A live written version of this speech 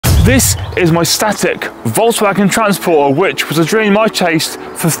This is my static Volkswagen Transporter, which was a dream I chased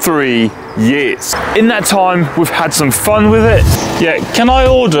for 3 years. In that time, we've had some fun with it. Yeah, can I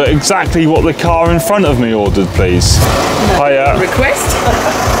order exactly what the car in front of me ordered, please? Hiya. Request?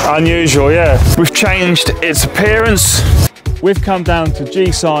 Unusual, yeah. We've changed its appearance. We've come down to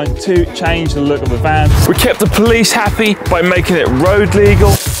G-Sign to change the look of the van. We kept the police happy by making it road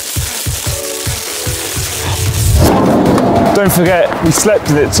legal. Don't forget, we slept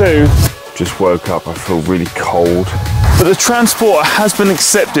in it too. Just woke up, I feel really cold. But the Transporter has been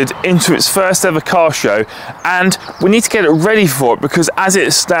accepted into its first ever car show, and we need to get it ready for it because as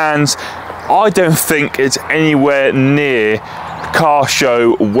it stands, I don't think it's anywhere near car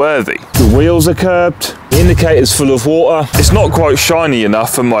show worthy. The wheels are curbed, the indicator's full of water. It's not quite shiny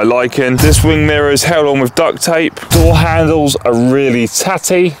enough for my liking. This wing mirror is held on with duct tape. Door handles are really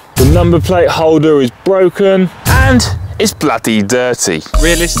tatty. The number plate holder is broken, and it's bloody dirty.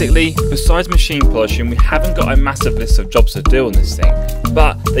 Realistically, besides machine polishing, we haven't got a massive list of jobs to do on this thing,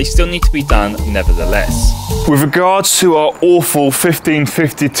 but they still need to be done nevertheless. With regards to our awful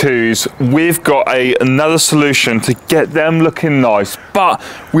 1552s, we've got another solution to get them looking nice, but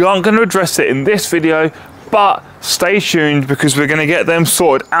we aren't going to address it in this video, but stay tuned because we're going to get them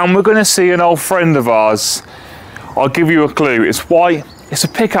sorted and we're going to see an old friend of ours. I'll give you a clue. It's white. It's a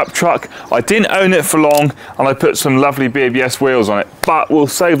pickup truck. I didn't own it for long and I put some lovely BBS wheels on it, but we'll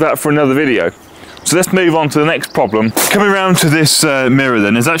save that for another video. So let's move on to the next problem. Coming around to this mirror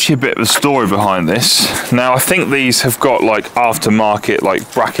then, there's actually a bit of a story behind this. Now I think these have got like aftermarket, like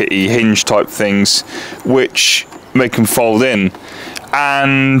brackety hinge type things, which make them fold in.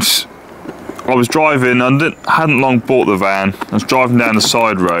 And I was driving, I hadn't long bought the van, I was driving down the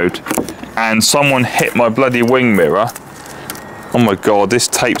side road and someone hit my bloody wing mirror. Oh my God, this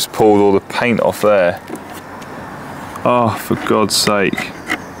tape's pulled all the paint off there. Oh, for God's sake.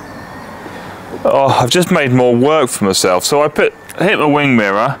 Oh, I've just made more work for myself. So I hit my wing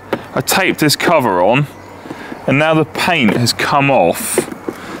mirror, I taped this cover on, and now the paint has come off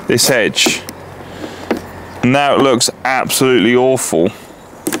this edge. And now it looks absolutely awful.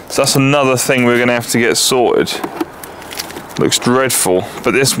 So that's another thing we're gonna have to get sorted. Looks dreadful,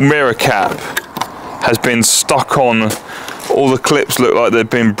 but this mirror cap has been stuck on. All the clips look like they've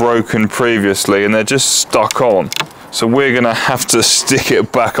been broken previously and they're just stuck on. So we're gonna have to stick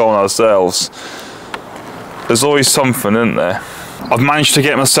it back on ourselves. There's always something, isn't there? I've managed to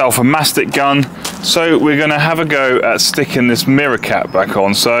get myself a mastic gun, so we're gonna have a go at sticking this mirror cap back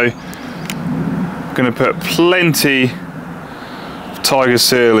on. So I'm gonna put plenty of Tiger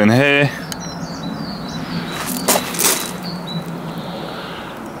Seal in here.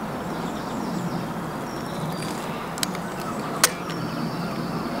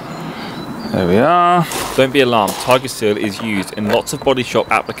 There we are. Don't be alarmed, Tiger Seal is used in lots of body shop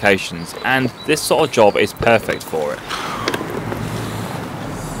applications and this sort of job is perfect for it.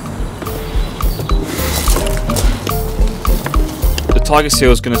 The Tiger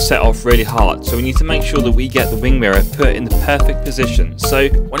Seal is going to set off really hard, so we need to make sure that we get the wing mirror put in the perfect position so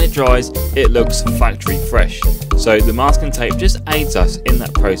when it dries it looks factory fresh. So the masking tape just aids us in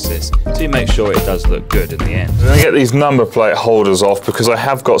that process to make sure it does look good in the end. I'm going to get these number plate holders off because I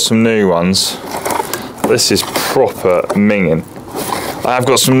have got some new ones. This is proper minging. I have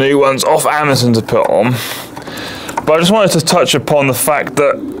got some new ones off Amazon to put on, but I just wanted to touch upon the fact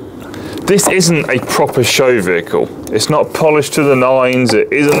that this isn't a proper show vehicle. It's not polished to the nines,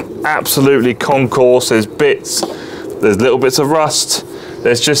 it isn't absolutely concourse, there's little bits of rust,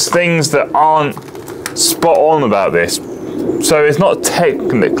 there's just things that aren't spot on about this. So it's not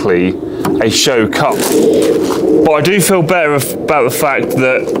technically a show car. But I do feel better about the fact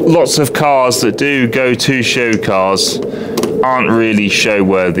that lots of cars that do go to show cars aren't really show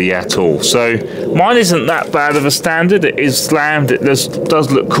worthy at all. So mine isn't that bad of a standard. It is slammed, it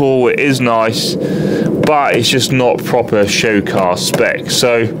does look cool, it is nice, but it's just not proper show car spec.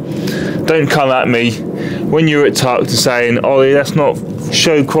 So don't come at me when you're at Tuck to saying, Ollie, that's not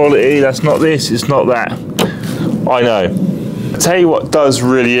show quality, that's not this, it's not that. I know. I tell you what does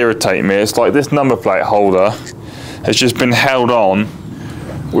really irritate me, it's like this number plate holder has just been held on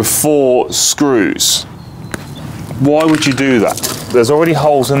with 4 screws. Why would you do that? There's already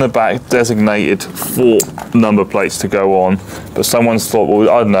holes in the back designated for number plates to go on, but someone's thought, well,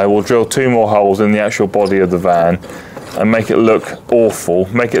 I don't know, we'll drill 2 more holes in the actual body of the van and make it look awful,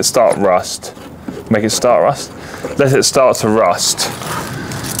 make it start rust. Make it start rust? Let it start to rust.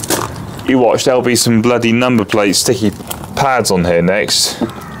 You watch, there'll be some bloody number plate sticky pads on here next.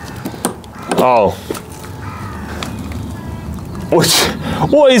 Oh.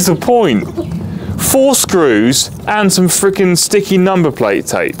 What is the point? 4 screws and some freaking sticky number plate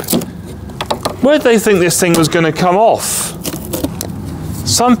tape. Where did they think this thing was going to come off?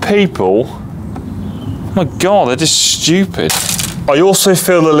 Some people, oh my God, they're just stupid. I also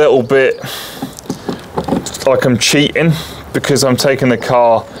feel a little bit like I'm cheating because I'm taking the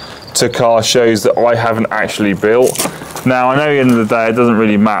car to car shows that I haven't actually built. Now, I know at the end of the day it doesn't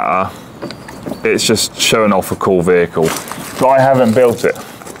really matter. It's just showing off a cool vehicle, but I haven't built it.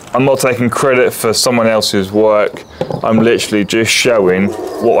 I'm not taking credit for someone else's work. I'm literally just showing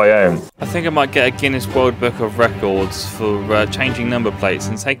what I own. I think I might get a Guinness World Book of Records for changing number plates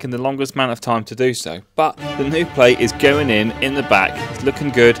and taking the longest amount of time to do so. But the new plate is going in the back, it's looking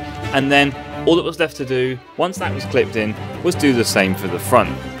good, and then all that was left to do, once that was clipped in, was do the same for the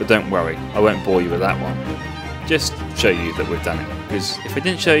front. But don't worry, I won't bore you with that one. Just show you that we've done it, because if I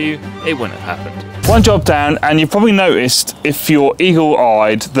didn't show you, it wouldn't have happened. One job down, and you've probably noticed, if you're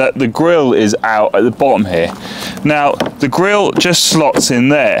eagle-eyed, that the grille is out at the bottom here. Now, the grille just slots in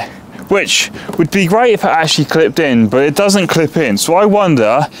there, which would be great if it actually clipped in, but it doesn't clip in. So I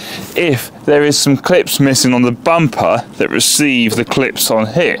wonder if there is some clips missing on the bumper that receive the clips on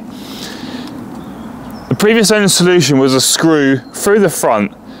here. The previous owner's solution was a screw through the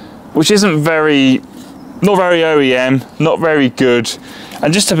front, which isn't not very OEM, not very good,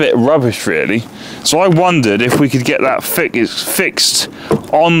 and just a bit rubbish really. So I wondered if we could get that fixed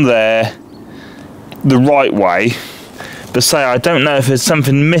on there the right way. But say, I don't know if there's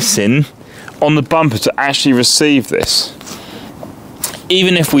something missing on the bumper to actually receive this.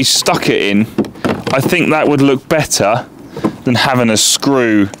 Even if we stuck it in, I think that would look better than having a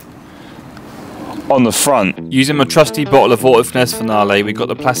screw on the front. Using my trusty bottle of Auto Finesse Finale, we got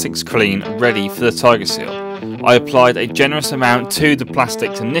the plastics clean, ready for the Tiger Seal. I applied a generous amount to the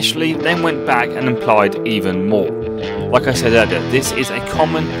plastics initially, then went back and applied even more. Like I said earlier, this is a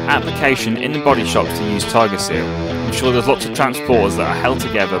common application in the body shops to use Tiger Seal. I'm sure there's lots of transporters that are held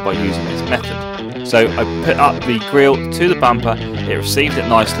together by using this method. So I put up the grille to the bumper, it received it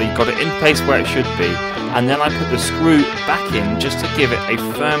nicely, got it in place where it should be, and then I put the screw back in just to give it a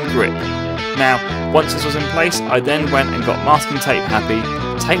firm grip. Now, once this was in place, I then went and got masking tape happy,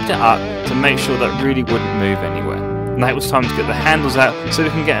 taped it up to make sure that really wouldn't move anywhere. Now it was time to get the handles out so we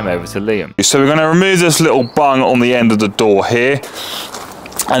can get them over to Liam. So we're going to remove this little bung on the end of the door here,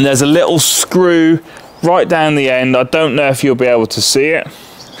 and there's a little screw right down the end. I don't know if you'll be able to see it,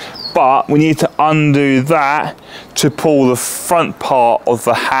 but we need to undo that to pull the front part of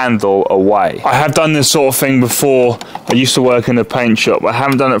the handle away. I have done this sort of thing before. I used to work in a paint shop. I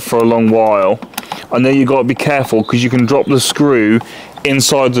haven't done it for a long while. I know you've got to be careful because you can drop the screw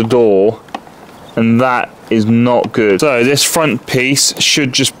inside the door, and that is not good. So this front piece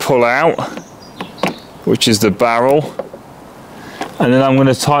should just pull out, which is the barrel, and then I'm going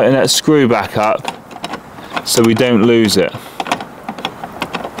to tighten that screw back up so we don't lose it.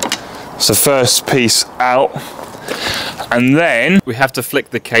 So first piece out, and then we have to flick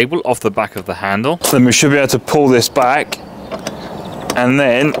the cable off the back of the handle. Then we should be able to pull this back and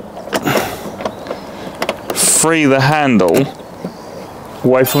then free the handle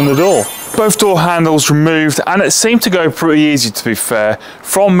away from the door. Both door handles removed, and it seemed to go pretty easy, to be fair.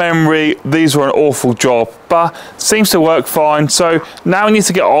 From memory, these were an awful job, but seems to work fine. So now we need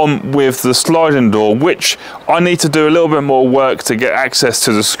to get on with the sliding door, which I need to do a little bit more work to get access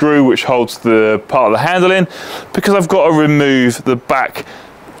to the screw which holds the part of the handle in, because I've got to remove the back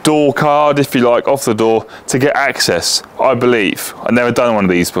door card, if you like, off the door to get access, I believe. I've never done one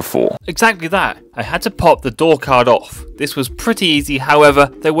of these before. Exactly that. I had to pop the door card off. This was pretty easy, however,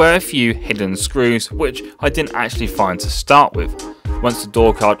 there were a few hidden screws which I didn't actually find to start with. Once the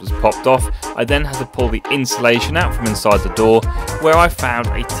door card was popped off, I then had to pull the insulation out from inside the door, where I found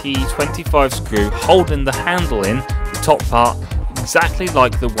a T25 screw holding the handle in, the top part, exactly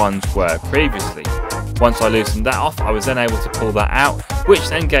like the ones were previously. Once I loosened that off, I was then able to pull that out, which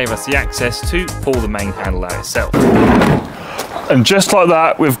then gave us the access to pull the main handle out itself. And just like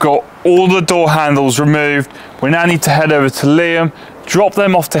that, we've got all the door handles removed. We now need to head over to Liam, drop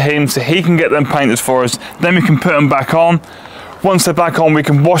them off to him so he can get them painted for us, then we can put them back on. Once they're back on, we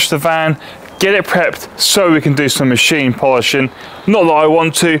can wash the van, get it prepped so we can do some machine polishing. Not that I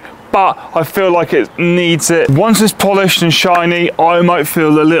want to, but I feel like it needs it. Once it's polished and shiny, I might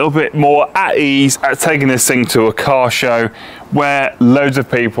feel a little bit more at ease at taking this thing to a car show where loads of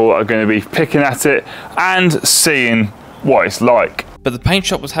people are going to be picking at it and seeing what it's like. But the paint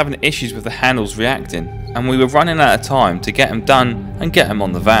shop was having issues with the handles reacting, and we were running out of time to get them done and get them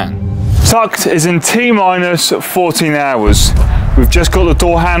on the van. Tucked is in T-minus 14 hours. We've just got the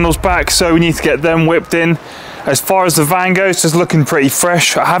door handles back, so we need to get them whipped in. As far as the van goes, it's looking pretty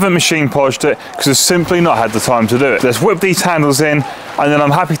fresh. I haven't machine polished it because I've simply not had the time to do it. Let's whip these handles in, and then I'm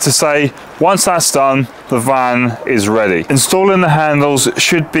happy to say, once that's done, the van is ready. Installing the handles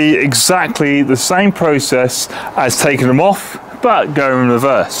should be exactly the same process as taking them off, but going in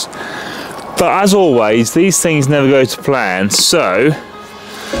reverse. But as always, these things never go to plan, so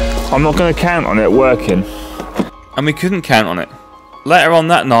I'm not going to count on it working. And we couldn't count on it. Later on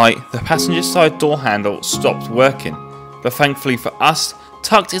that night, the passenger side door handle stopped working, but thankfully for us,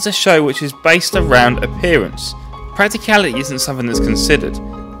 Tucked is a show which is based around appearance. Practicality isn't something that's considered,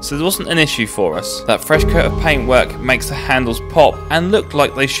 so there wasn't an issue for us. That fresh coat of paintwork makes the handles pop and look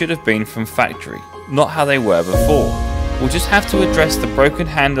like they should have been from factory, not how they were before. We'll just have to address the broken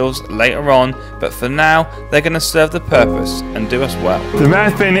handles later on, but for now, they're going to serve the purpose and do us well. There may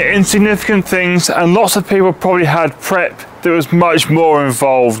have been insignificant things, and lots of people probably had prep that was much more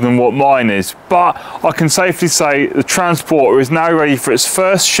involved than what mine is, but I can safely say the Transporter is now ready for its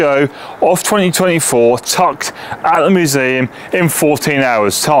first show of 2024, tucked at the museum in 14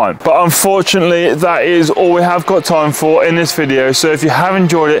 hours time. But unfortunately, that is all we have got time for in this video, so if you have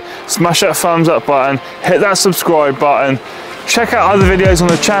enjoyed it, smash that thumbs up button, hit that subscribe button, check out other videos on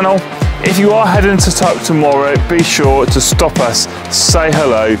the channel. If you are heading to Tuck tomorrow, be sure to stop us, say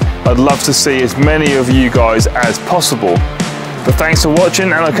hello. I'd love to see as many of you guys as possible. But thanks for watching,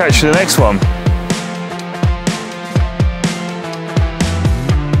 and I'll catch you in the next one.